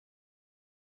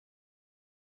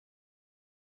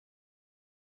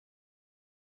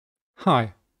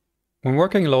Hi. When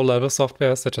working low-level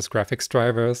software such as graphics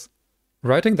drivers,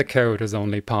 writing the code is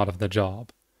only part of the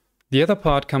job. The other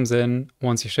part comes in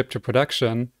once you ship to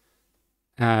production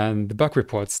and the bug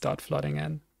reports start flooding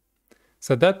in.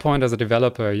 So at that point, as a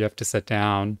developer, you have to sit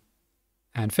down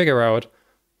and figure out,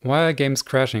 why are games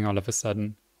crashing all of a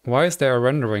sudden? Why is there a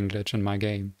rendering glitch in my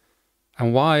game?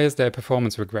 And why is there a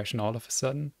performance regression all of a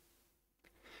sudden?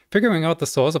 Figuring out the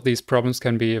source of these problems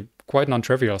can be quite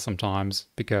non-trivial sometimes,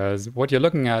 because what you're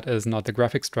looking at is not the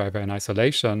graphics driver in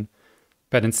isolation,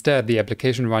 but instead the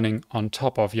application running on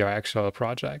top of your actual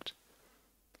project.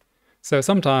 So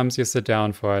sometimes you sit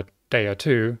down for a day or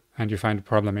two and you find a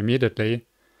problem immediately,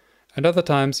 and other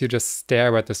times you just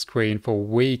stare at the screen for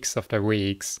weeks after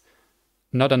weeks,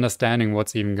 not understanding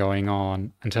what's even going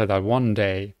on, until that one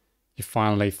day you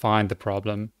finally find the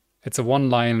problem. It's a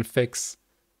one-line fix,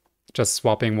 just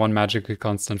swapping one magical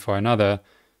constant for another,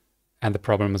 and the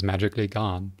problem is magically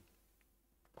gone.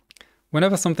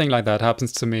 Whenever something like that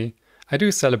happens to me, I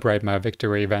do celebrate my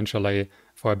victory eventually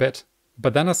for a bit,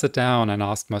 but then I sit down and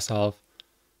ask myself,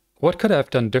 what could I have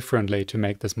done differently to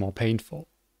make this more painful?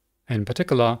 In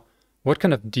particular, what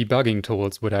kind of debugging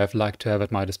tools would I have liked to have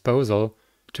at my disposal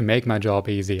to make my job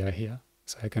easier here,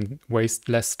 so I can waste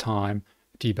less time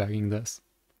debugging this?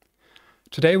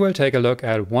 Today we'll take a look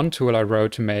at one tool I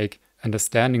wrote to make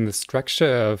understanding the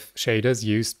structure of shaders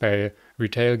used by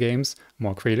retail games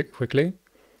more quickly.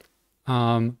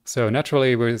 So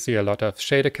naturally we'll see a lot of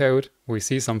shader code, we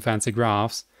see some fancy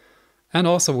graphs, and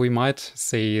also we might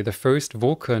see the first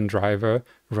Vulkan driver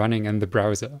running in the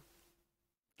browser.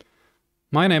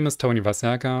 My name is Tony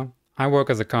Wasserka. I work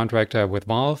as a contractor with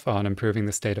Valve on improving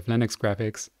the state of Linux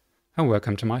graphics, and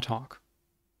welcome to my talk.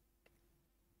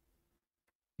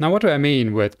 Now, what do I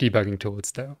mean with debugging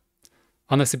tools, though?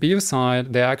 On the CPU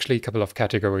side, there are actually a couple of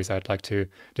categories I'd like to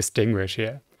distinguish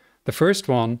here. The first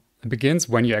one begins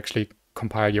when you actually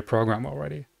compile your program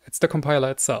already. It's the compiler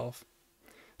itself.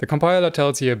 The compiler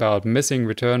tells you about missing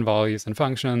return values and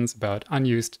functions, about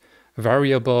unused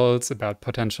variables, about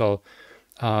potential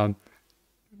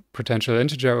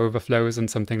integer overflows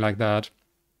and something like that.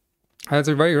 It's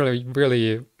a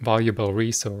really valuable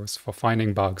resource for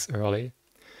finding bugs early.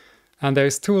 And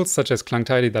there's tools such as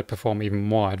Clunktidy that perform even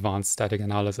more advanced static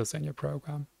analysis in your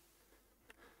program.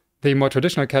 The more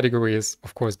traditional category is,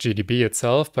 of course, GDB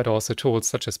itself, but also tools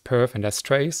such as perf and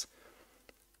strace.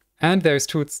 And there's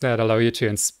tools that allow you to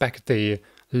inspect the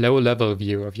low-level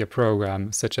view of your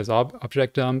program, such as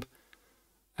object dump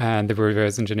and the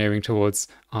reverse engineering tools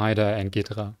IDA and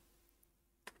Ghidra.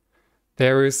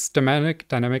 There is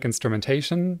dynamic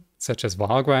instrumentation, such as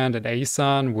Valgrand and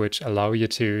ASAN, which allow you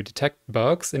to detect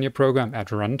bugs in your program at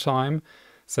runtime,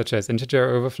 such as integer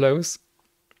overflows.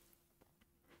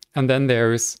 And then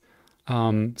there's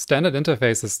standard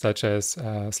interfaces such as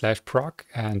 /proc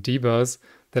and dbus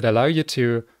that allow you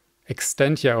to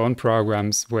extend your own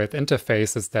programs with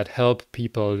interfaces that help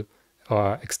people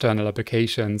or external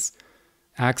applications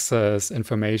access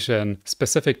information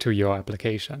specific to your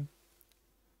application.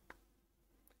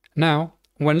 Now,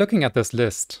 when looking at this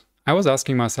list, I was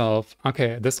asking myself,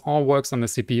 okay, this all works on the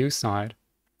CPU side.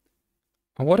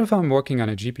 What if I'm working on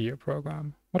a GPU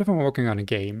program? What if I'm working on a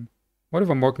game? What if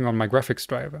I'm working on my graphics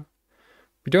driver?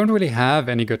 We don't really have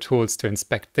any good tools to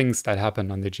inspect things that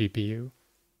happen on the GPU.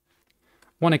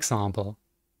 One example.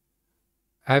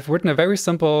 I've written a very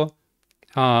simple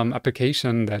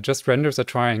application that just renders a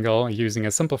triangle using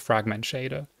a simple fragment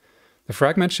shader. The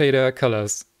fragment shader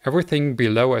colors everything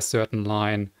below a certain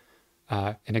line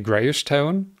in a grayish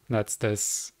tone, that's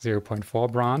this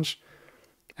 0.4 branch,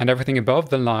 and everything above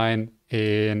the line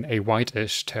in a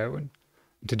whitish tone.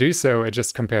 To do so, it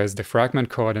just compares the fragment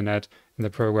coordinate in the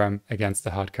program against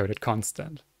the hard-coded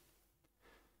constant.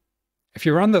 If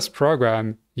you run this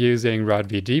program using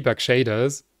RadV debug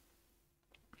shaders,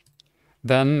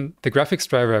 then the graphics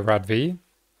driver RadV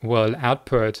will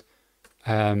output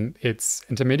its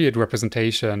intermediate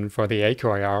representation for the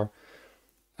AQIR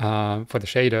for the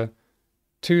shader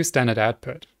to standard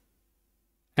output.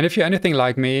 And if you're anything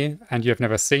like me and you've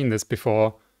never seen this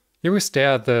before, you will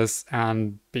stare at this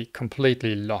and be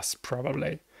completely lost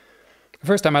probably. The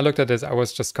first time I looked at this, I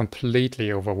was just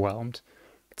completely overwhelmed.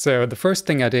 So the first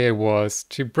thing I did was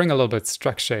to bring a little bit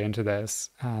structure into this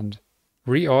and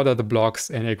reorder the blocks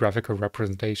in a graphical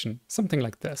representation, something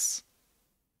like this.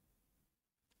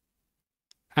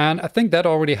 And I think that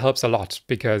already helps a lot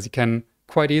because you can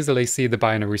quite easily see the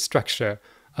binary structure,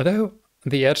 although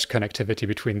the edge connectivity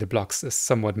between the blocks is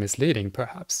somewhat misleading,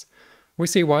 perhaps. We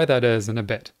see why that is in a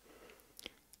bit.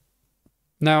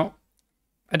 Now,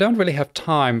 I don't really have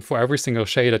time for every single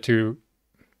shader to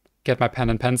get my pen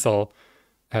and pencil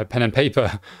pen and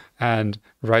paper and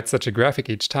write such a graphic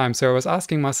each time. So I was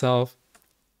asking myself,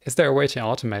 is there a way to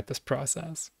automate this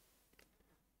process?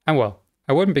 And well,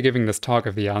 I wouldn't be giving this talk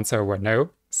if the answer were no.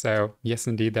 So yes,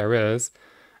 indeed there is.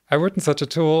 I've written such a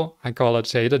tool. I call it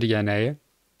Shader DNA,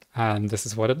 and this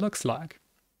is what it looks like.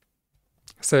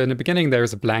 So in the beginning,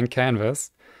 there's a blank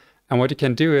canvas. And what you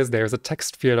can do is there's a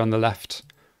text field on the left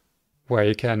where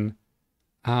you can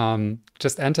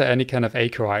just enter any kind of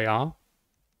ACOIR.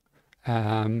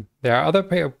 There are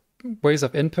other ways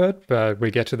of input, but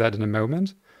we'll get to that in a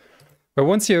moment. But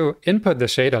once you input the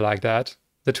shader like that,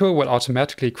 the tool will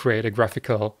automatically create a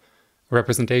graphical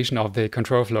representation of the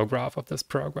control flow graph of this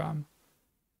program.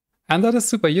 And that is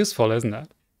super useful, isn't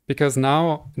it? Because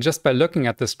now, just by looking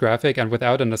at this graphic and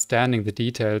without understanding the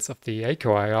details of the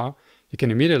ACOIR, you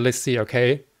can immediately see,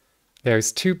 okay,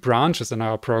 there's two branches in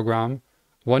our program,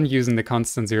 one using the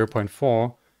constant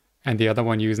 0.4 and the other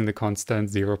one using the constant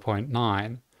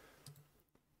 0.9.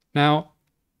 Now,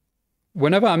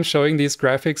 whenever I'm showing these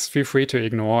graphics, feel free to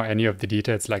ignore any of the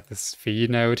details like this phi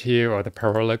node here or the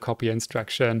parallel copy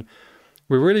instruction.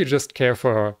 We really just care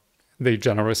for the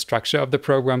general structure of the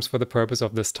programs for the purpose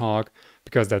of this talk,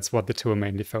 because that's what the tool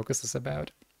mainly focuses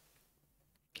about.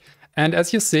 And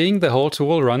as you're seeing, the whole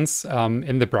tool runs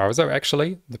in the browser,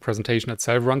 actually. The presentation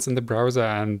itself runs in the browser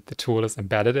and the tool is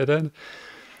embedded in it.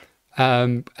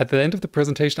 At the end of the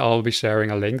presentation, I'll be sharing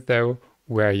a link, though,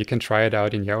 where you can try it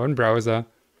out in your own browser.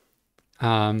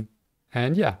 And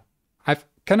yeah, I've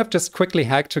kind of just quickly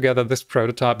hacked together this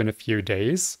prototype in a few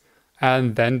days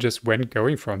and then just went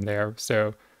going from there.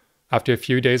 So after a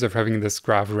few days of having this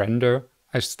graph render,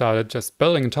 I started just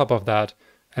building on top of that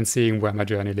and seeing where my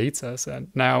journey leads us. And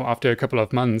now, after a couple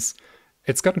of months,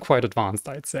 it's gotten quite advanced,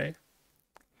 I'd say.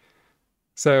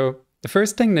 So the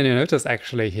first thing that you notice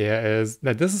actually here is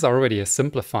that this is already a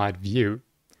simplified view.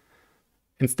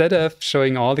 Instead of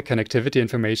showing all the connectivity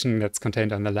information that's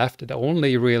contained on the left, it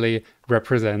only really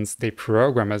represents the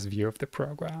programmer's view of the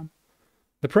program.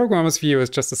 The programmer's view is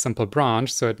just a simple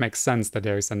branch, so it makes sense that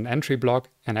there is an entry block,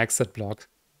 an exit block,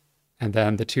 and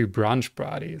then the two branch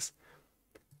bodies.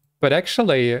 But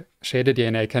actually, Shader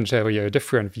DNA can show you a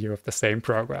different view of the same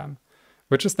program,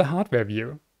 which is the hardware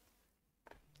view.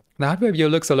 The hardware view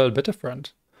looks a little bit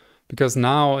different, because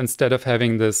now, instead of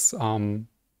having this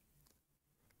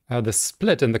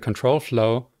split in the control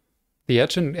flow, the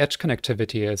edge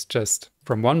connectivity is just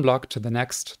from one block to the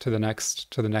next, to the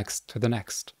next, to the next, to the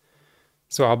next.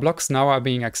 So our blocks now are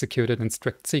being executed in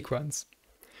strict sequence.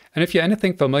 And if you're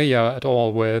anything familiar at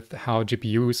all with how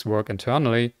GPUs work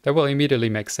internally, that will immediately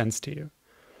make sense to you.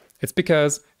 It's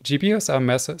because GPUs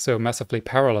are so massively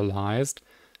parallelized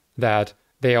that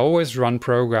they always run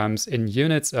programs in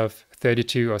units of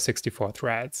 32 or 64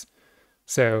 threads.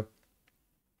 So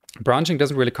branching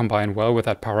doesn't really combine well with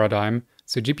that paradigm.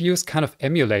 So GPUs kind of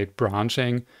emulate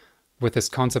branching with this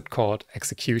concept called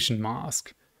execution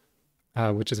mask,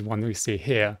 which is one we see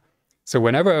here. So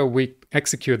whenever we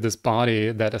execute this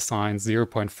body that assigns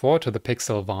 0.4 to the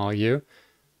pixel value,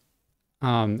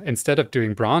 instead of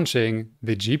doing branching,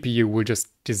 the GPU will just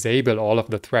disable all of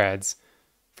the threads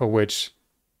for which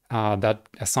that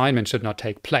assignment should not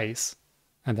take place.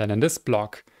 And then in this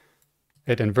block,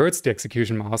 it inverts the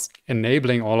execution mask,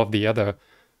 enabling all of the other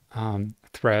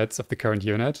threads of the current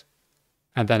unit,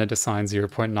 and then it assigns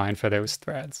 0.9 for those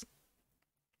threads.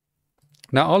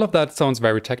 Now, all of that sounds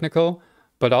very technical,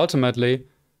 but ultimately,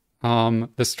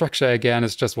 the structure, again,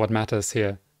 is just what matters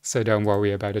here, so don't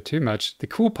worry about it too much. The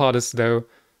cool part is, though,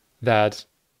 that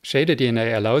Shader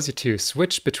DNA allows you to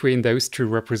switch between those two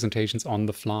representations on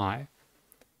the fly.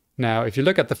 Now, if you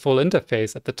look at the full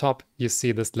interface, at the top, you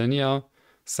see this linear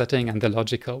setting and the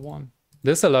logical one.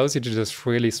 This allows you to just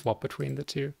freely swap between the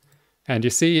two. And you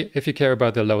see, if you care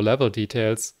about the low-level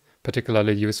details,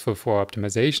 particularly useful for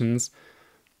optimizations,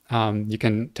 you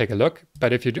can take a look,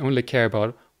 but if you only care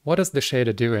about what is the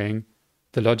shader doing,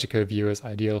 the logical view is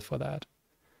ideal for that.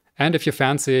 And if you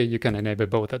fancy, you can enable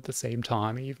both at the same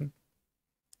time even.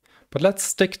 But let's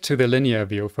stick to the linear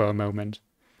view for a moment,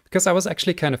 because I was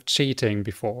actually kind of cheating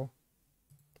before.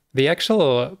 The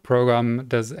actual program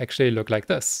does actually look like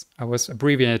this. I was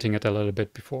abbreviating it a little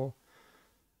bit before.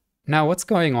 Now, what's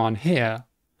going on here?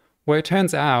 Well, it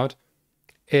turns out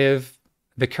if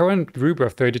the current group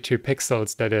of 32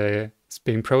 pixels that is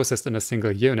being processed in a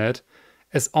single unit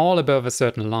is all above a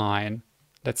certain line,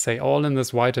 let's say all in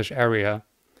this whitish area,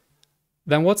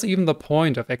 then what's even the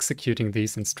point of executing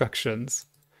these instructions?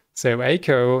 So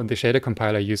ACO, the shader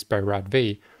compiler used by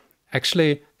Graphviz,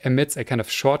 actually emits a kind of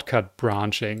shortcut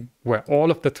branching where all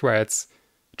of the threads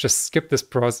just skip this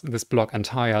block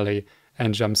entirely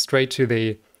and jump straight to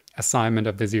the assignment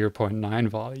of the 0.9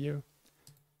 value.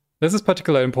 This is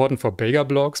particularly important for bigger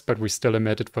blocks, but we still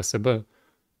omit it for simple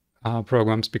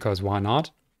programs because why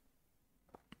not?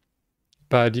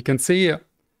 But you can see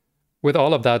with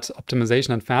all of that optimization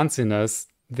and fanciness,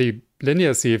 the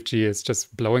linear CFG is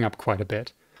just blowing up quite a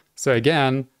bit. So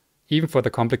again, even for the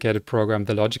complicated program,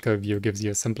 the logical view gives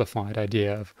you a simplified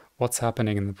idea of what's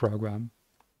happening in the program.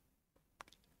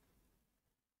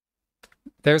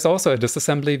 There's also a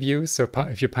disassembly view. So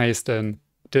if you paste in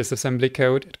disassembly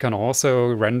code, it can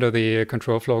also render the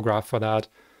control flow graph for that.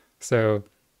 So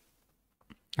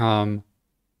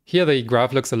here the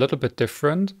graph looks a little bit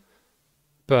different,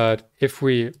 but if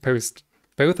we post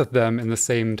both of them in the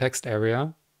same text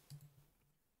area,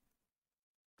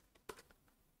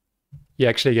 you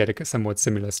actually get a somewhat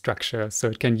similar structure. So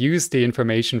it can use the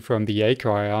information from the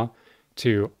acquire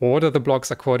to order the blocks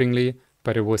accordingly,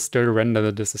 but it will still render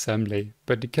the disassembly.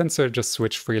 But you can sort of just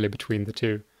switch freely between the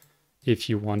two if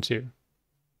you want to.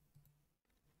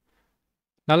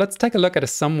 Now let's take a look at a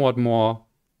somewhat more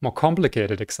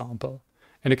complicated example.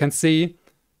 And you can see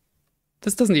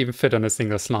this doesn't even fit on a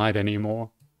single slide anymore.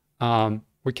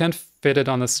 We can't fit it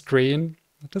on a screen.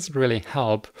 It doesn't really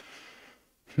help.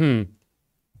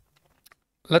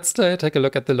 Let's take a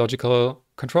look at the logical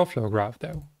control flow graph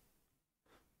though.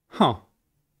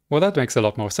 Well, that makes a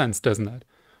lot more sense, doesn't it?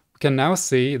 We can now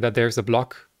see that there's a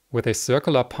block with a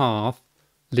circular path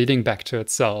leading back to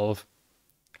itself.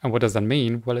 And what does that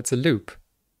mean? Well, it's a loop.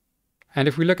 And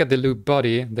if we look at the loop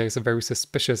body, there's a very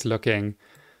suspicious looking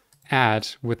add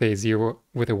with a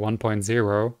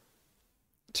 1.0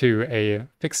 to a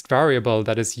fixed variable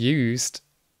that is used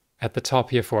at the top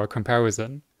here for a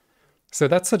comparison. So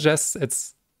that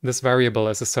suggests this variable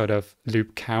is a sort of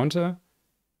loop counter,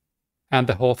 and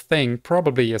the whole thing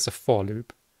probably is a for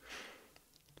loop,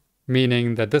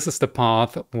 meaning that this is the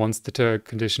path once the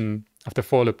condition of the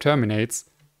for loop terminates,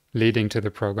 leading to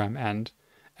the program end.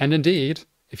 And indeed,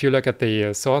 if you look at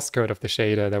the source code of the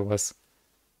shader that was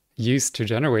used to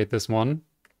generate this one,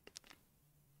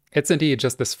 it's indeed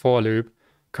just this for loop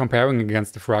comparing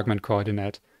against the fragment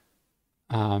coordinate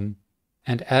and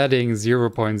adding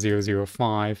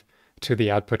 0.005 to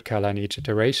the output color in each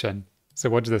iteration. So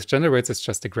what this generates is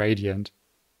just a gradient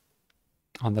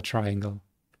on the triangle,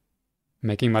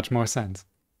 making much more sense.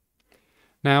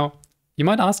 Now, you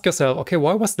might ask yourself, okay,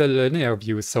 why was the linear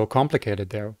view so complicated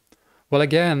there? Well,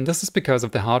 again, this is because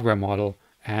of the hardware model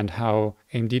and how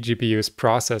AMD GPUs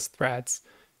process threads.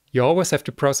 You always have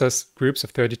to process groups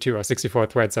of 32 or 64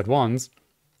 threads at once,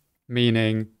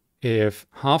 meaning if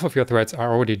half of your threads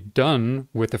are already done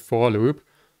with the for loop,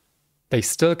 they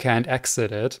still can't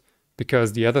exit it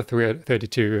because the other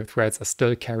 32 threads are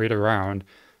still carried around.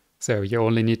 So you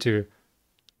only need to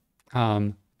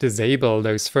disable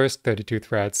those first 32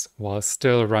 threads while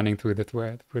still running through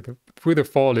the through the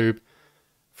for loop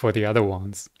for the other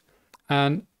ones.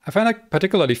 And I find that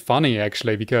particularly funny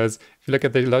actually, because if you look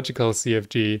at the logical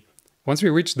CFG, once we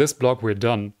reach this block, we're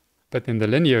done. But in the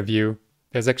linear view,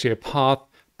 there's actually a path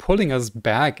pulling us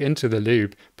back into the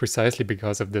loop precisely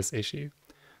because of this issue.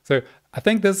 So I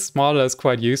think this model is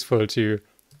quite useful to,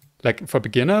 like, for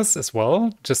beginners as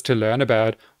well, just to learn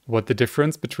about what the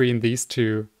difference between these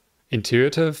two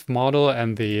intuitive model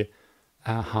and the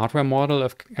hardware model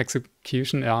of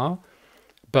execution are.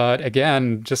 But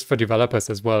again, just for developers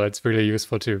as well, it's really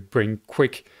useful to bring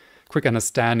quick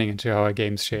understanding into how a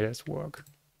game's shaders work.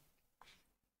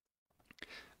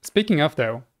 Speaking of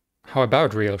though, how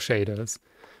about real shaders?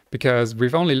 Because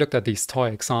we've only looked at these toy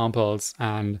examples,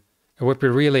 and it would be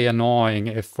really annoying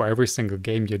if for every single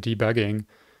game you're debugging,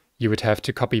 you would have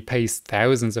to copy-paste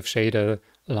thousands of shader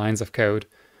lines of code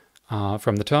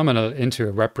from the terminal into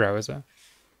a web browser.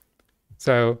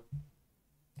 So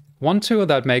one tool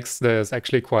that makes this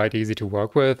actually quite easy to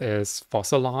work with is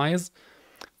Fossilize.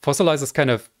 Fossilize is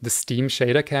kind of the Steam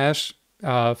shader cache,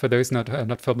 for those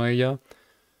not familiar.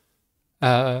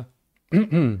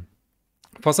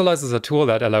 Fossilize is a tool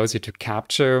that allows you to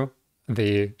capture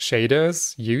the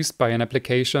shaders used by an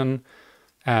application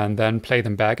and then play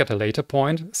them back at a later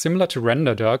point, similar to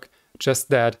RenderDoc, just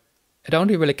that it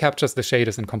only really captures the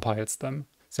shaders and compiles them.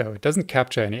 So it doesn't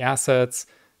capture any assets,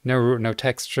 no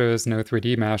textures, no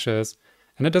 3D meshes,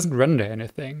 and it doesn't render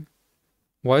anything.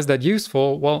 Why is that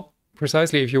useful? Well,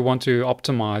 precisely if you want to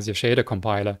optimize your shader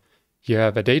compiler, you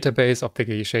have a database of the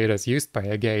shaders used by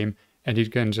a game, and you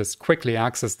can just quickly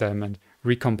access them and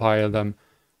recompile them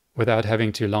without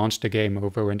having to launch the game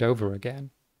over and over again.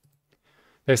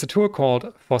 There's a tool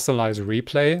called Fossilize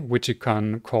Replay, which you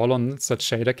can call on such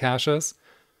shader caches,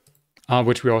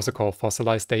 which we also call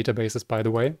fossilized databases, by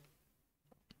the way.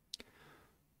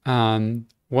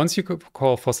 Once you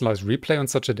call Fossilize Replay on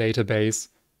such a database,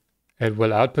 It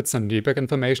will output some debug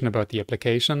information about the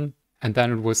application, and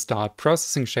then it will start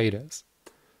processing shaders.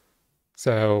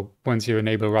 So once you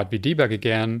enable run-debug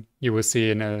again, you will see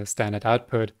in a standard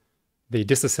output the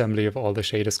disassembly of all the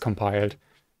shaders compiled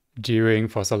during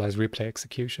fossilized replay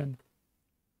execution.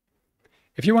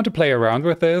 If you want to play around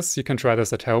with this, you can try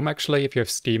this at home actually if you have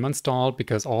Steam installed,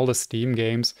 because all the Steam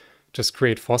games just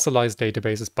create fossilized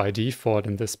databases by default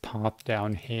in this path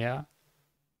down here.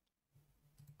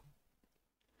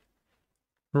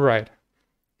 Right.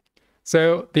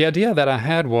 So the idea that I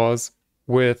had was,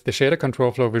 with the shader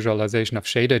control flow visualization of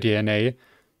shader DNA,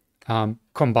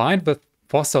 combined with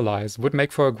fossilized would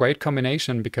make for a great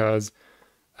combination, because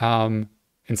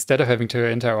instead of having to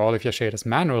enter all of your shaders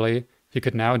manually, you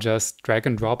could now just drag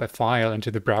and drop a file into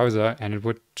the browser and it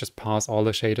would just pass all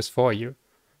the shaders for you.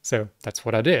 So that's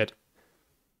what I did.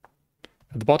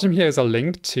 At the bottom here is a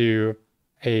link to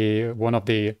one of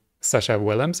the Sasha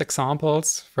Willems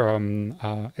examples from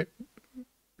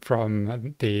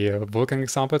the Vulkan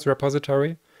examples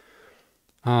repository.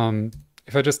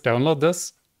 If I just download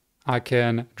this, I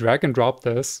can drag and drop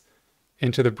this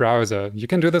into the browser. You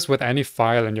can do this with any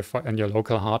file in your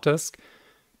local hard disk.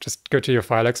 Just go to your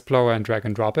file explorer and drag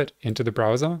and drop it into the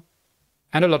browser.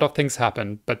 And a lot of things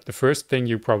happen, but the first thing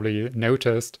you probably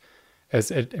noticed is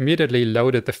it immediately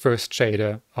loaded the first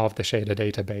shader of the shader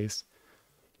database.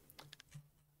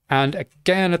 And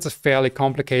again, it's a fairly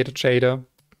complicated shader.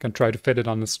 You can try to fit it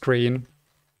on the screen.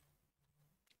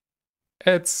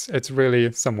 It's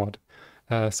really somewhat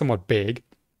big.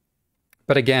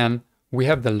 But again, we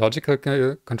have the logical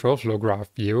control flow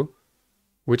graph view,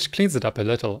 which cleans it up a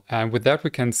little. And with that, we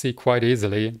can see quite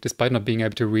easily, despite not being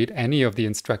able to read any of the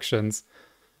instructions,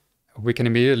 we can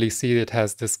immediately see it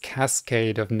has this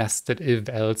cascade of nested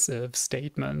if-else-if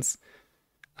statements.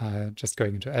 Just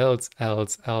going into else,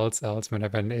 else, else, else,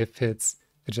 whenever an if hits,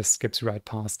 it just skips right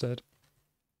past it.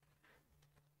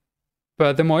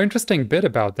 But the more interesting bit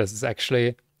about this is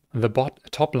actually the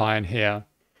top line here.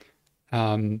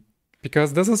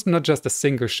 Because this is not just a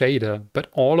single shader, but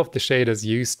all of the shaders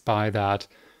used by that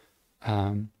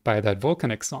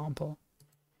Vulkan example.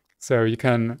 So you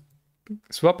can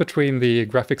swap between the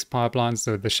graphics pipelines,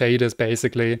 so the shaders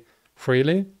basically,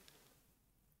 freely.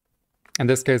 In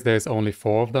this case, there's only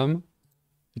 4 of them.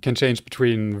 You can change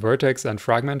between vertex and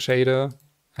fragment shader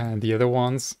and the other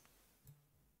ones.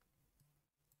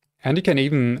 And you can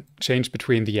even change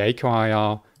between the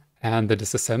acquire and the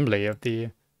disassembly of the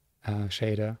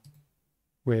shader.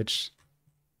 Which,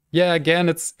 yeah, again,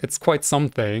 it's quite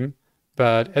something,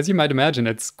 but as you might imagine,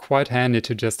 it's quite handy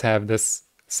to just have this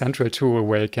central tool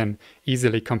where you can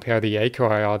easily compare the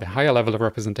AQIR, the higher level of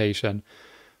representation,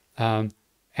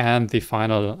 and the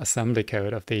final assembly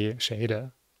code of the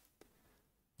shader.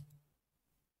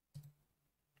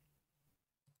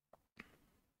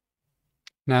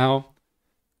 Now,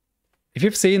 if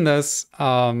you've seen this,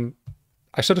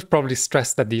 I should have probably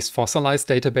stressed that these fossilized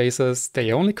databases,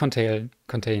 they only contain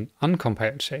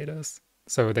uncompiled shaders.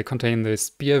 So they contain the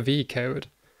SPIR-V code.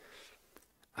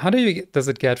 How does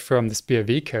it get from the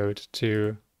SPIR-V code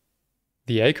to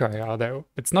the AQIR though?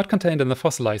 It's not contained in the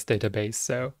fossilized database,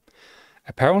 so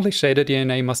apparently shader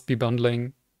DNA must be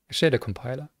bundling a shader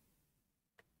compiler.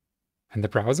 And the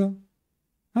browser?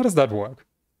 How does that work?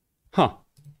 Huh.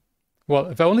 Well,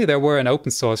 if only there were an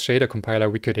open source shader compiler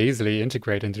we could easily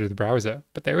integrate into the browser,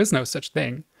 but there is no such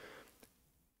thing.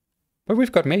 But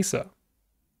we've got Mesa.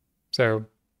 So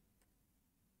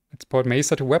let's port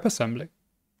Mesa to WebAssembly.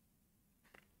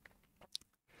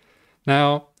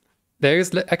 Now, there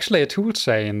is actually a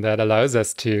toolchain that allows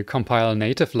us to compile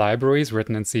native libraries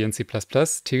written in C and C++ to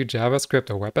JavaScript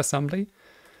or WebAssembly.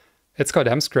 It's called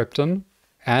Emscripten,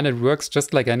 and it works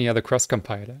just like any other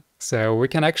cross-compiler. So we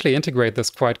can actually integrate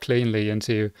this quite cleanly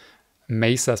into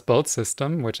Mesa's build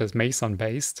system, which is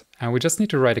Meson-based. And we just need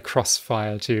to write a cross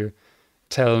file to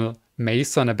tell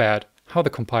Meson about how the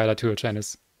compiler toolchain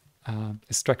is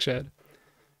structured.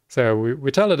 So we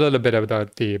tell a little bit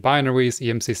about the binaries.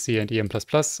 EMCC and EM++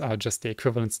 are just the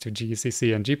equivalents to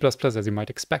GCC and G++, as you might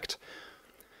expect.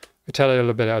 We tell a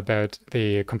little bit about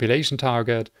the compilation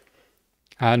target.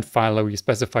 And finally, we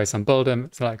specify some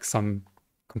like some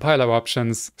compiler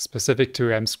options specific to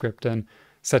Emscripten,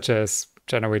 such as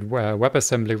generate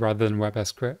WebAssembly rather than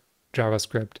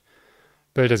JavaScript,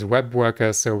 build as a web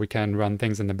worker so we can run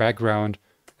things in the background,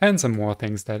 and some more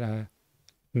things that are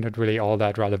not really all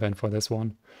that relevant for this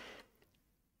one.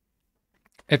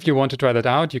 If you want to try that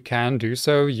out, you can do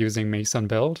so using Meson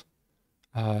build.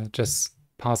 Just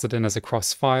pass it in as a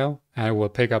cross file, and it will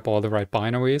pick up all the right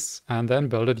binaries, and then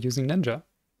build it using Ninja.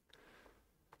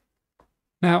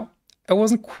 Now, it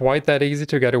wasn't quite that easy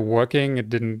to get it working. It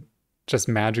didn't just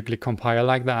magically compile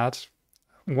like that.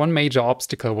 One major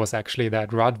obstacle was actually that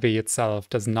Graphviz itself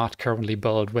does not currently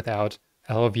build without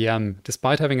LLVM,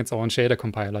 despite having its own shader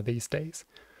compiler these days.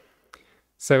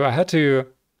 So I had to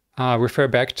refer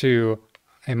back to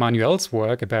Emmanuel's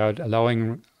work about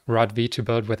allowing Graphviz to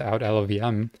build without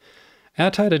LLVM. And I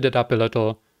tidied it up a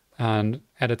little and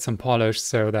added some polish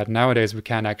so that nowadays we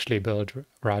can actually build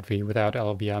Graphviz without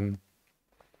LLVM.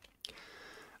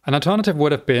 An alternative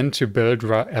would have been to build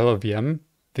LLVM,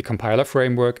 the compiler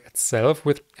framework itself,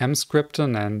 with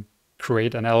Emscripten and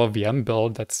create an LLVM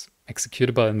build that's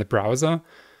executable in the browser.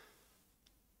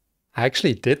 I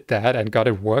actually did that and got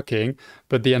it working,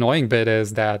 but the annoying bit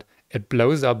is that it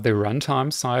blows up the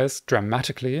runtime size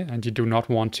dramatically, and you do not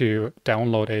want to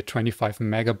download a 25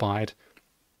 megabyte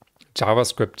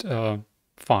JavaScript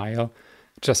file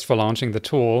just for launching the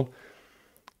tool.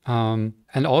 And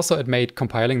also it made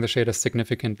compiling the shader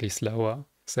significantly slower.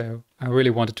 So I really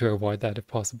wanted to avoid that if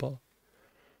possible.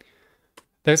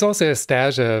 There's also a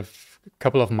stash of a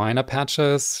couple of minor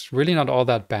patches, really not all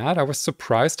that bad. I was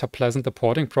surprised how pleasant the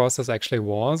porting process actually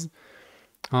was.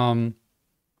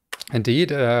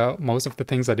 Indeed, most of the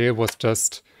things I did was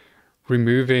just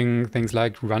removing things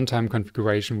like runtime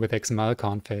configuration with XML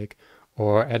config,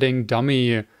 or adding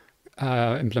dummy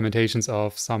implementations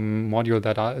of some module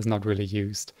that is not really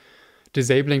used,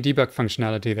 disabling debug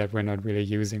functionality that we're not really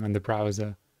using on the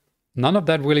browser. None of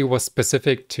that really was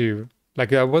specific to, like,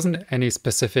 there wasn't any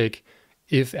specific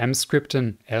if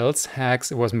Emscripten else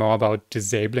hacks. It was more about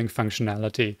disabling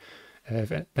functionality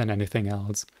than anything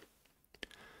else.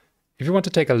 If you want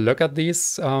to take a look at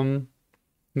these,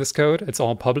 this code, it's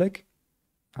all public.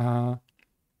 And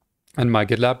my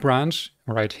GitLab branch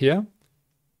right here.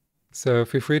 So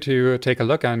feel free to take a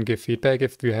look and give feedback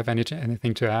if you have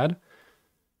anything to add.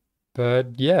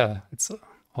 But yeah, it's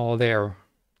all there.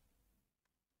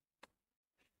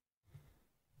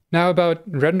 Now about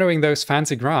rendering those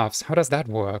fancy graphs, how does that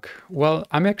work? Well,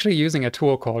 I'm actually using a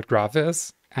tool called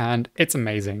Graphviz, and it's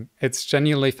amazing. It's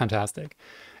genuinely fantastic.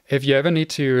 If you ever need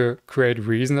to create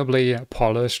reasonably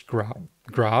polished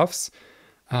graphs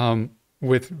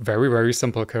with very, very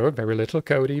simple code, very little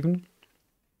code even,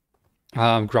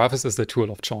 Graphviz is the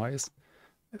tool of choice.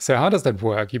 So how does that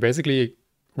work? You basically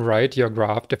write your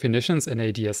graph definitions in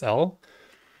a DSL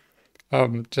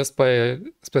just by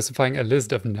specifying a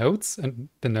list of nodes. And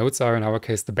the nodes are, in our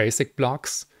case, the basic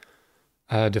blocks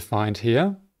defined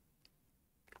here.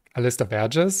 A list of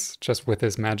edges, just with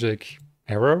this magic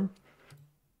arrow.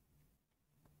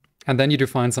 And then you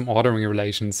define some ordering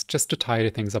relations just to tidy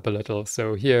things up a little.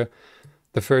 So here,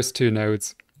 the first two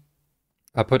nodes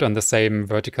are put on the same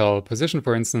vertical position,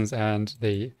 for instance, and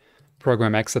the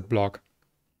program exit block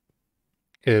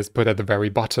is put at the very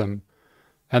bottom.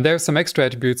 And there's some extra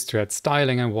attributes to add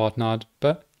styling and whatnot,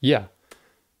 but yeah.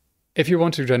 If you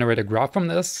want to generate a graph from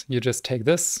this, you just take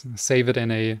this, save it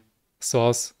in a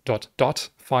source.dot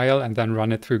file, and then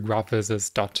run it through Graphviz's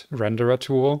 .renderer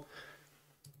tool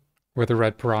with the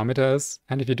right parameters.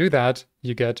 And if you do that,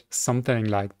 you get something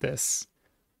like this.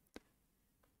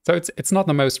 So it's not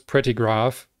the most pretty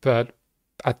graph, but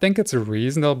I think it's a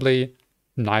reasonably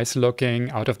nice looking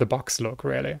out of the box look,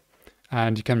 really.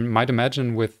 And you might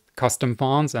imagine with custom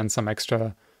fonts and some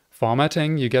extra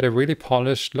formatting, you get a really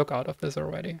polished look out of this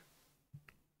already.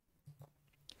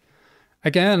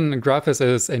 Again, Graphviz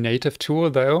is a native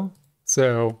tool though,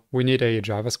 so we need a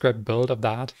JavaScript build of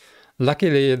that.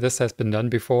 Luckily, this has been done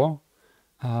before.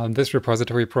 This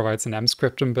repository provides an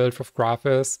Emscripten build for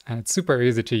Graphviz, and it's super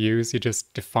easy to use. You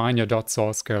just define your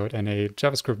 .source code in a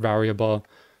JavaScript variable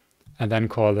and then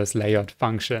call this layout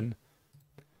function.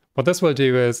 What this will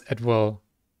do is it will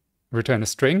return a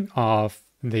string of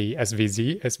the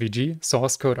SVG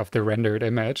source code of the rendered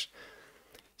image.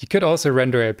 You could also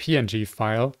render a PNG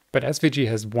file, but SVG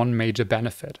has one major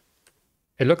benefit.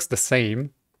 It looks the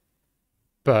same,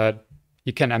 but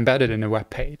you can embed it in a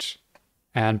web page.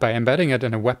 And by embedding it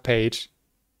in a web page,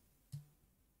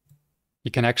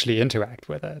 you can actually interact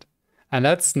with it. And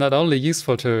that's not only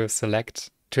useful to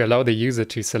allow the user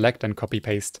to select and copy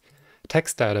paste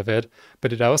text out of it,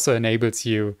 but it also enables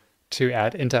you to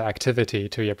add interactivity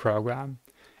to your program.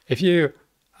 If you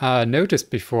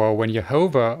noticed before, when you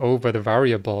hover over the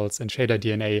variables in shader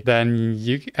DNA, then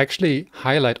you actually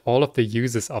highlight all of the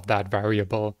uses of that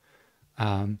variable,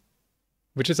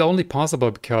 which is only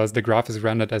possible because the graph is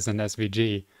rendered as an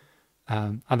SVG.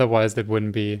 Otherwise, it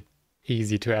wouldn't be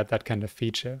easy to add that kind of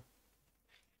feature.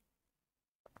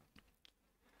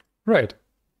 Right.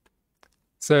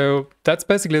 So that's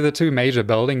basically the two major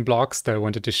building blocks that I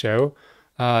wanted to show.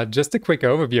 Just a quick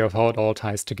overview of how it all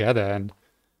ties together. And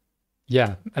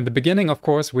Yeah, at the beginning, of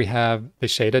course, we have the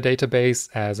shader database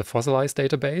as a fossilized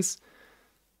database,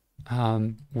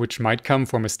 which might come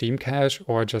from a Steam cache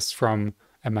or just from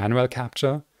a manual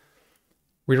capture.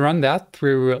 We run that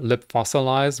through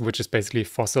libfossilize, which is basically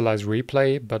fossilize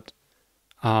replay, but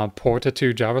ported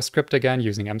to JavaScript again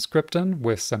using Emscripten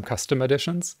with some custom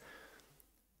additions.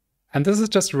 And this is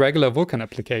just a regular Vulkan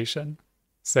application.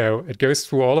 So it goes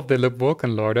through all of the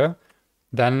libvulkan loader,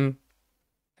 then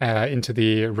into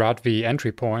the Graphviz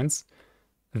entry points,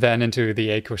 then into the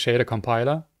Echo shader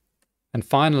compiler. And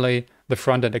finally, the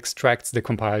frontend extracts the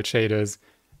compiled shaders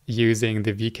using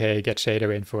the VK get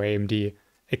shader info AMD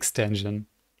extension.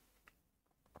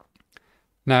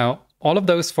 Now, all of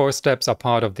those 4 steps are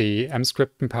part of the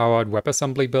Emscripten-powered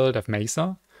WebAssembly build of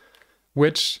Mesa,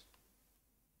 which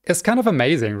is kind of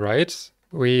amazing, right?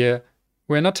 We're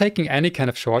not taking any kind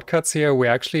of shortcuts here.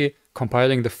 We're actually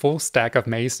compiling the full stack of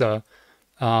Mesa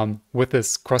with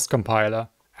this cross-compiler,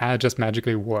 and it just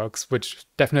magically works, which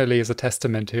definitely is a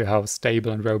testament to how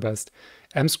stable and robust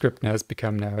Emscripten has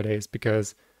become nowadays,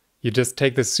 because you just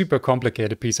take this super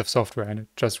complicated piece of software and it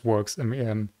just works.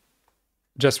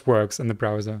 Just works in the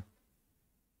browser.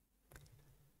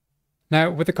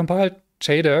 Now, with the compiled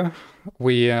shader,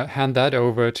 we hand that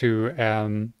over to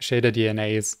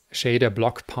ShaderDNA's shader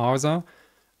block parser,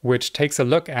 which takes a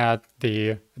look at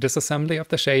the disassembly of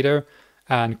the shader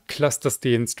and clusters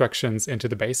the instructions into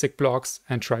the basic blocks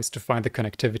and tries to find the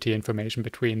connectivity information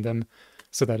between them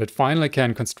so that it finally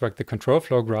can construct the control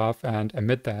flow graph and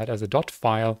emit that as a dot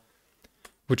file,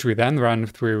 which we then run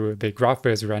through the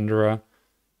Graphviz renderer,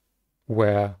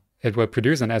 where it will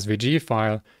produce an SVG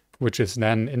file, which is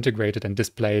then integrated and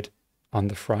displayed on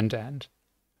the front end.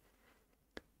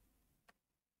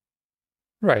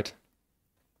 Right.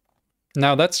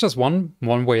 Now that's just one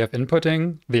way of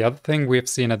inputting. The other thing we've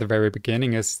seen at the very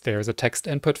beginning is there's a text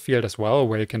input field as well,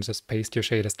 where you can just paste your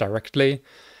shaders directly.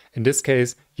 In this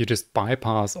case, you just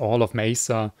bypass all of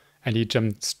Mesa and you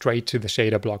jump straight to the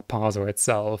shader block parser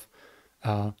itself,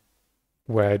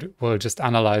 where it will just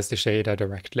analyze the shader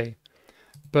directly.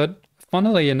 But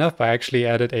funnily enough, I actually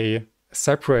added a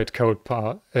separate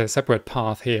separate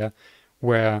path here,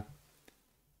 where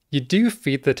you do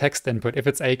feed the text input, if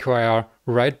it's ACOIR,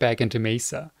 right back into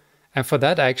Mesa. And for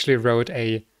that, I actually wrote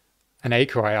an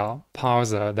ACOIR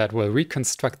parser that will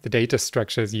reconstruct the data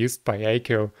structures used by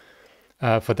ACO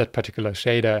for that particular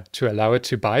shader to allow it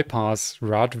to bypass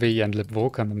Graphviz and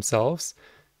libvulkan themselves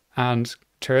and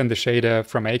turn the shader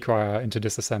from ACOIR into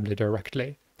disassembly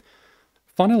directly.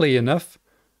 Funnily enough,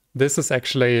 this is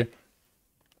actually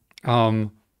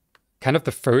kind of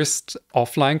the first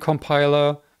offline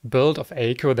compiler build of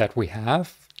ACO that we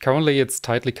have. Currently, it's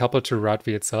tightly coupled to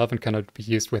Graphviz itself and cannot be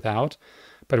used without.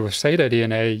 But with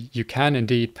ShaderDNA, you can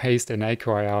indeed paste an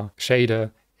ACOIR shader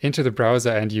into the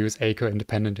browser and use ACO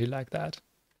independently like that.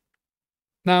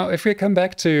 Now, if we come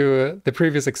back to the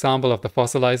previous example of the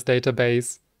fossilized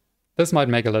database, this might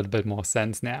make a little bit more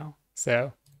sense now.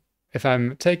 So if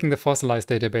I'm taking the fossilized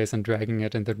database and dragging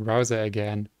it into the browser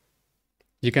again,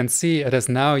 you can see it has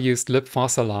now used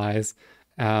libfossilize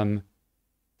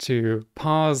to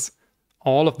parse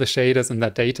all of the shaders in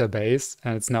that database,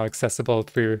 and it's now accessible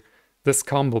through this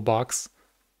combo box.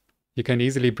 You can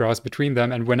easily browse between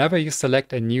them, and whenever you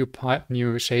select a new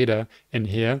shader in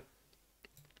here,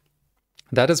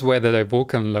 that is where the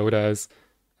Vulkan loader is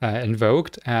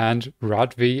invoked, and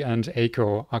Graphviz and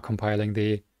ACO are compiling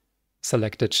the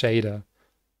selected shader.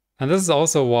 And this is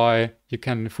also why you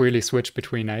can freely switch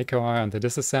between ACOIR and the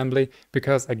disassembly,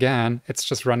 because again, it's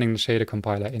just running the shader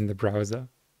compiler in the browser.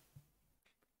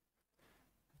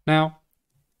 Now,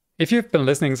 if you've been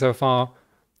listening so far,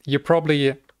 you're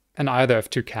probably in either of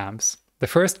 2 camps. The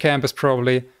first camp is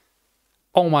probably,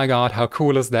 oh my god, how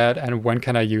cool is that, and when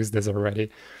can I use this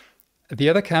already? The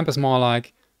other camp is more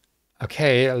like,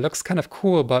 okay, it looks kind of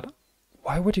cool, but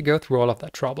why would you go through all of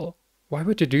that trouble? Why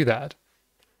would you do that?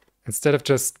 Instead of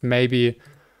just maybe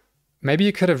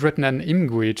you could have written an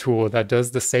imgui tool that does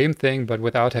the same thing, but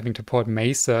without having to port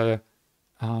Mesa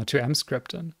to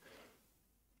Emscripten.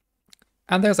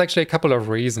 And there's actually a couple of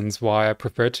reasons why I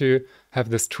prefer to have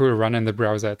this tool run in the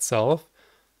browser itself.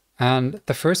 And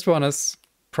the first one is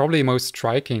probably most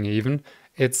striking even.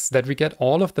 It's that we get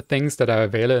all of the things that are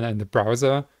available in the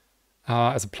browser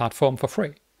as a platform for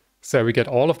free. So we get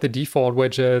all of the default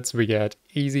widgets, we get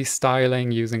easy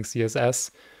styling using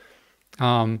CSS.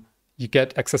 You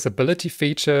get accessibility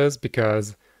features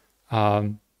because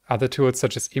other tools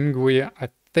such as imgui, I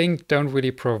think, don't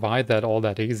really provide that all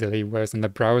that easily, whereas in the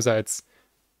browser it's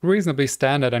reasonably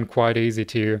standard and quite easy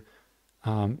to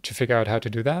figure out how to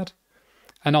do that.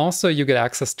 And also you get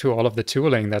access to all of the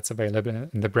tooling that's available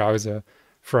in the browser,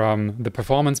 from the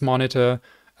performance monitor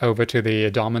over to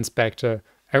the DOM inspector.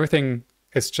 Everything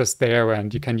is just there,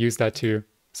 and you can use that to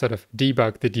sort of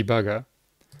debug the debugger.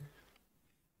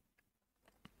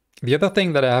 The other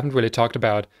thing that I haven't really talked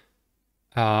about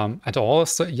at all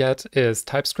yet is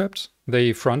TypeScript.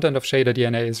 The front end of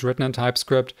Shader.dna is written in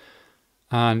TypeScript,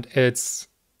 and it's,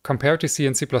 compared to C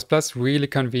and C++, really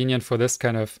convenient for this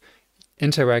kind of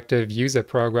interactive user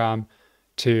program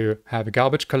to have a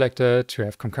garbage collector, to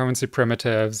have concurrency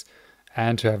primitives,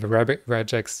 and to have a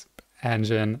regex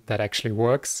engine that actually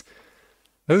works.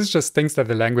 This is just things that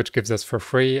the language gives us for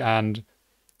free, and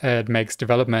it makes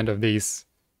development of these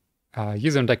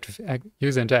user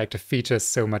interactive features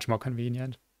so much more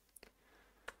convenient.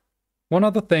 One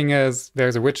other thing is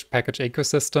there's a rich package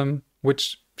ecosystem,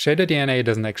 which Shader.dna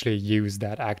doesn't actually use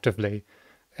that actively.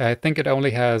 I think it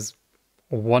only has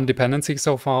 1 dependency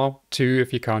so far, 2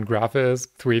 if you count Graphviz,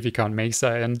 3 if you count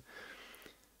Mesa in.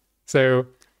 So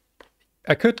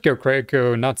I could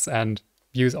go nuts and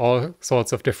use all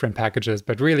sorts of different packages,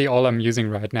 but really all I'm using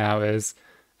right now is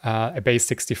a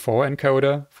base64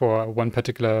 encoder for one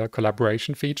particular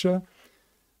collaboration feature.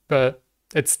 But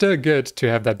it's still good to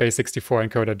have that base64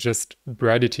 encoder just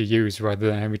ready to use rather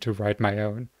than having to write my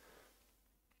own.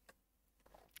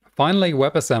 Finally,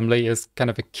 WebAssembly is kind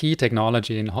of a key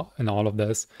technology in all of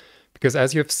this, because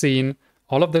as you've seen,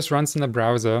 all of this runs in the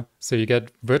browser, so you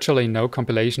get virtually no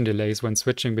compilation delays when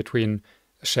switching between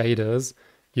shaders.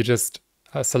 You just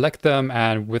select them,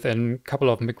 and within a couple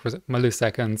of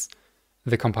milliseconds,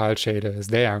 the compiled shader is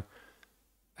there.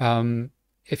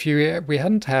 If we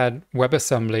hadn't had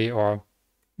WebAssembly or,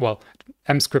 well,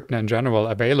 Emscripten in general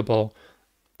available,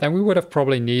 then we would have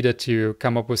probably needed to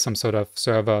come up with some sort of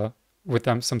server with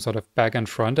some sort of back-end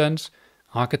front-end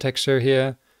architecture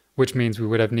here, which means we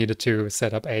would have needed to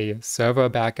set up a server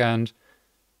backend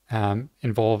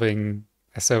involving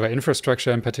a server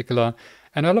infrastructure in particular.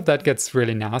 And all of that gets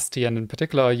really nasty. And in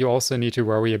particular, you also need to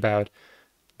worry about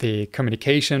the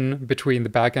communication between the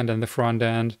backend and the front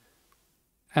end.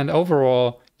 And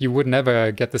overall, you would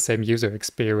never get the same user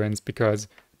experience because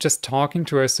just talking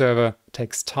to a server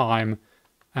takes time.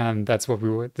 And that's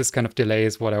what this kind of delay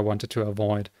is what I wanted to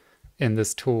avoid in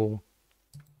this tool.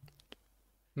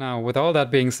 Now, with all that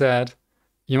being said,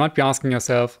 you might be asking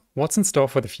yourself, what's in store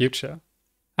for the future?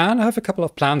 And I have a couple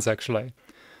of plans, actually.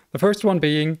 The first one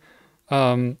being,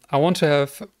 I want to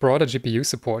have broader GPU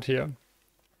support here.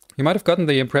 You might have gotten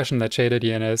the impression that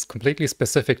Shader.dna is completely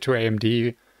specific to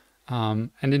AMD. And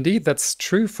indeed, that's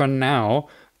true for now,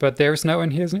 but there's no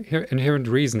inherent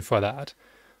reason for that.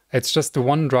 It's just the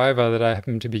one driver that I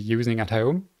happen to be using at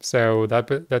home. So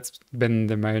that's been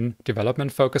the main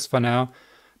development focus for now.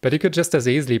 But you could just as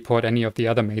easily port any of the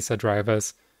other Mesa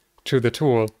drivers to the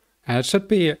tool. And it should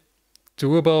be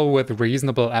doable with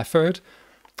reasonable effort.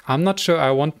 I'm not sure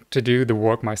I want to do the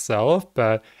work myself,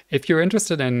 but if you're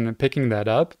interested in picking that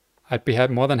up, I'd be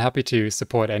more than happy to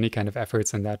support any kind of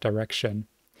efforts in that direction.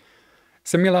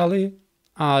 Similarly,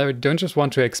 I don't just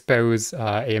want to expose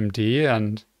AMD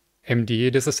and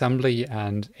AMD disassembly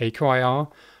and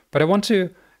ACOIR, but I want to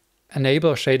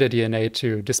enable Shader.dna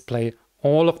to display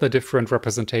all of the different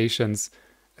representations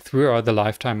throughout the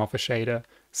lifetime of a shader.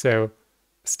 So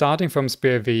starting from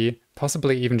SPIR-V,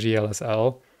 possibly even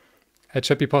GLSL, it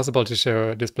should be possible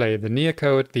to display the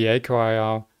nearcode, the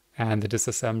ACOIR, and the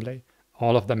disassembly,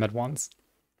 all of them at once.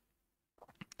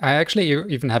 I actually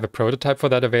even have a prototype for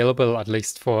that available, at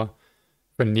least for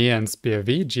near and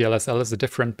SPIR-V. GLSL is a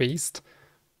different beast,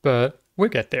 but we'll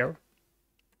get there.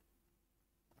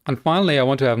 And finally, I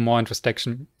want to have more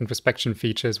introspection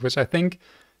features, which I think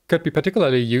could be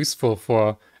particularly useful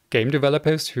for game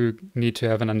developers who need to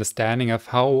have an understanding of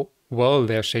how well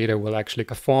their shader will actually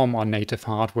perform on native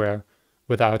hardware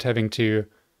without having to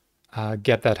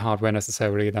get that hardware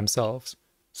necessarily themselves.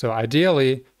 So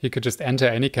ideally, you could just enter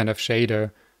any kind of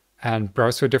shader and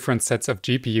browse through different sets of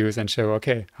GPUs and show,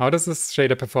 okay, how does this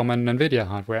shader perform on NVIDIA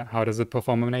hardware? How does it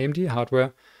perform on AMD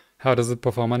hardware? How does it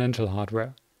perform on Intel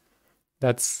hardware?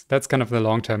 That's kind of the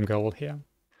long-term goal here.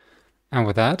 And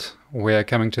with that, we're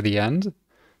coming to the end.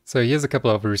 So here's a couple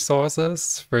of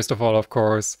resources. First of all, of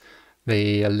course,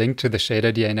 the link to the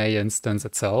Shader.dna instance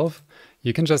itself.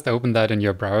 You can just open that in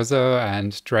your browser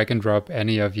and drag and drop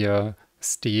any of your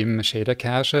Steam shader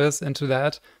caches into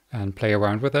that and play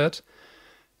around with it.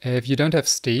 If you don't have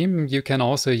Steam, you can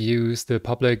also use the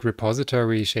public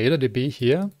repository ShaderDB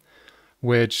here,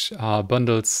 which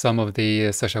bundles some of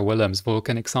the Sasha Willems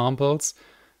Vulkan examples,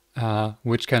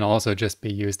 which can also just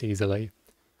be used easily.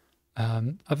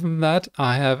 Other than that,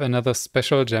 I have another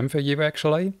special gem for you,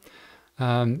 actually.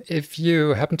 If you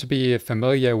happen to be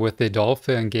familiar with the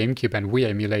Dolphin, GameCube, and Wii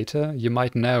emulator, you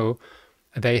might know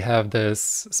they have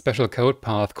this special code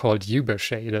path called Uber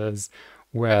shaders,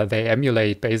 where they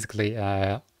emulate basically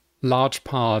large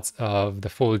parts of the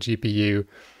full GPU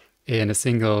in a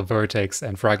single vertex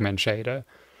and fragment shader.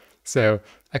 So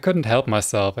I couldn't help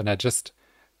myself, and I just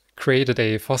created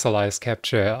a fossilized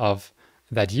capture of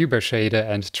that Uber shader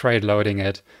and tried loading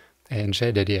it in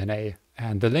shader DNA.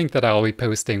 And the link that I'll be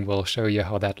posting will show you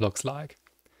how that looks like.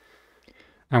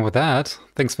 And with that,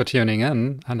 thanks for tuning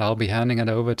in, and I'll be handing it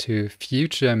over to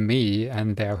future me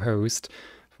and their host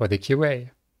for the QA.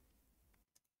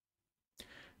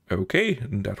 Okay,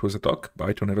 that was a talk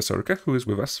by Tony Wasserka, who is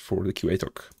with us for the QA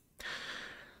talk.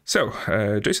 So,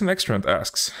 Jason Extrand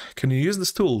asks, can you use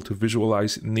this tool to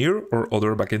visualize near or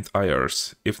other backend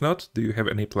IRs? If not, do you have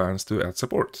any plans to add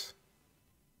support?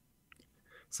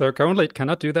 So currently it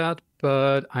cannot do that,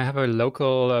 but I have a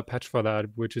local patch for that,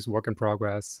 which is work in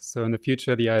progress. So in the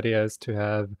future, the idea is to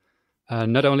have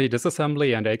not only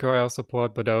disassembly and ACOIR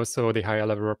support, but also the higher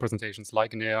level representations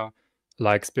like near,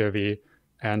 like SPIR-V,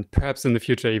 and perhaps in the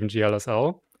future even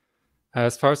GLSL.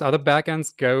 As far as other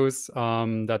backends goes,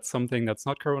 that's something that's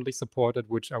not currently supported,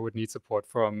 which I would need support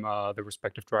from the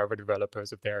respective driver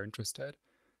developers if they're interested.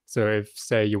 So if,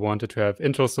 say, you wanted to have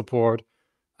Intel support,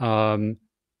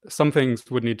 some things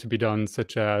would need to be done,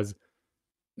 such as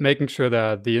making sure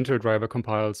that the Intel driver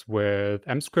compiles with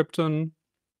Emscripten,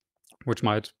 which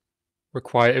might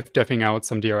require if-defing out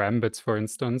some DRM bits, for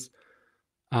instance,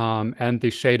 and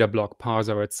the shader block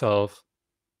parser itself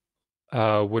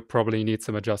would probably need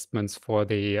some adjustments for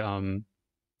the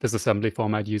disassembly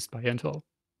format used by Intel.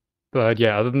 But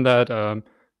yeah, other than that,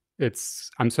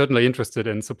 I'm certainly interested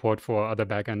in support for other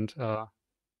backend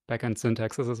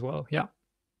syntaxes as well. Yeah.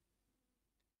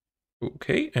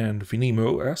 Okay, and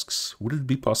Vinimo asks, would it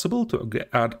be possible to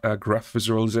add a graph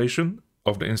visualization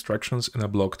of the instructions in a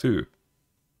block too?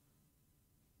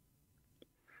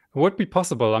 It would be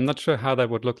possible. I'm not sure how that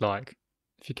would look like.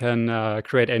 If you can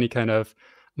create any kind of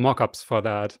mockups for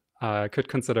that, I could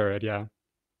consider it, yeah.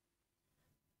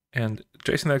 And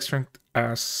Jason Extract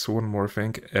asks one more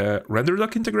thing,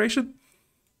 RenderDoc integration?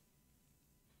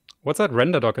 What's that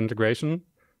RenderDoc integration?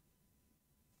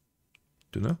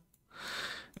 Don't know.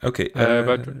 Okay.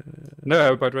 About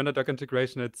RenderDoc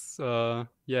integration, it's,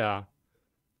 yeah.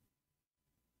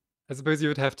 I suppose you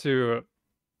would have to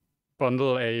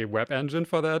bundle a web engine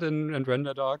for that in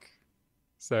RenderDoc.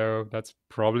 So that's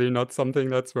probably not something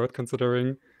that's worth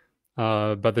considering.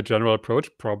 But the general approach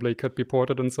probably could be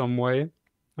ported in some way.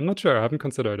 I'm not sure. I haven't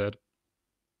considered it.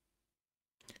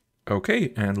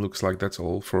 Okay, and looks like that's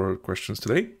all for questions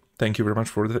today. Thank you very much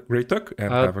for the great talk,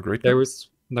 and have a great day.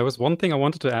 There was one thing I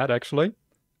wanted to add, actually.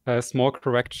 A small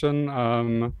correction.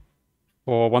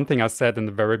 For one thing I said in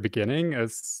the very beginning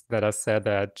is that I said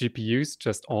that GPUs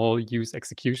just all use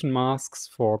execution masks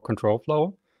for control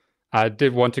flow. I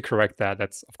did want to correct that.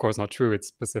 That's, of course, not true. It's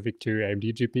specific to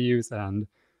AMD GPUs. And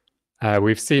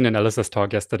we've seen in Alyssa's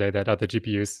talk yesterday that other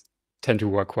GPUs tend to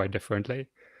work quite differently.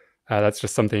 That's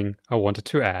just something I wanted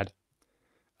to add.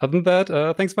 Other than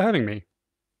that, thanks for having me.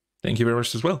 Thank you very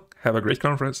much as well. Have a great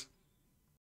conference.